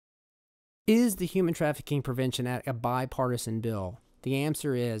Is the Human Trafficking Prevention Act a bipartisan bill? The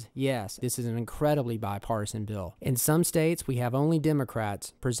answer is yes, this is an incredibly bipartisan bill. In some states, we have only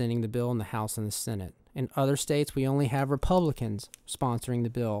Democrats presenting the bill in the House and the Senate. In other states, we only have Republicans sponsoring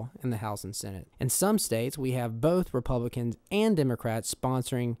the bill in the House and Senate. In some states, we have both Republicans and Democrats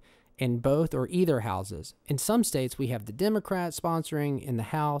sponsoring in both or either houses. In some states, we have the Democrats sponsoring in the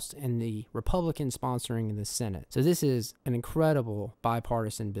House and the Republicans sponsoring in the Senate. So this is an incredible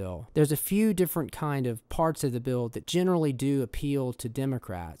bipartisan bill. There's a few different kind of parts of the bill that generally do appeal to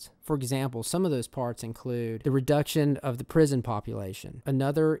Democrats. For example, some of those parts include the reduction of the prison population.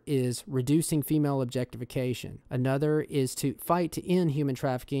 Another is reducing female objectification. Another is to fight to end human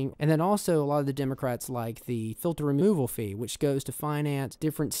trafficking. And then also a lot of the Democrats like the filter removal fee, which goes to finance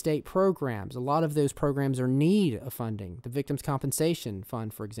different state programs. A lot of those programs are in need of funding. The Victims Compensation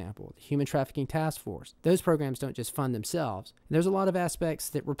Fund, for example, the Human Trafficking Task Force. Those programs don't just fund themselves. And there's a lot of aspects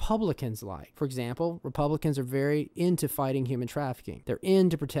that Republicans like. For example, Republicans are very into fighting human trafficking. They're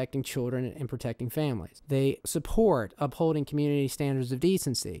into protecting children and protecting families. They support upholding community standards of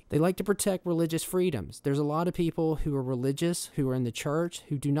decency. They like to protect religious freedoms. There's a lot of people who are religious, who are in the church,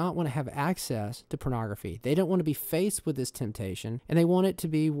 who do not want to have access to pornography. They don't want to be faced with this temptation, and they want it to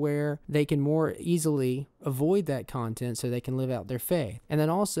be where they can more easily avoid that content so they can live out their faith. And then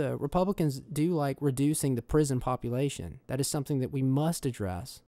also, Republicans do like reducing the prison population. That is something that we must address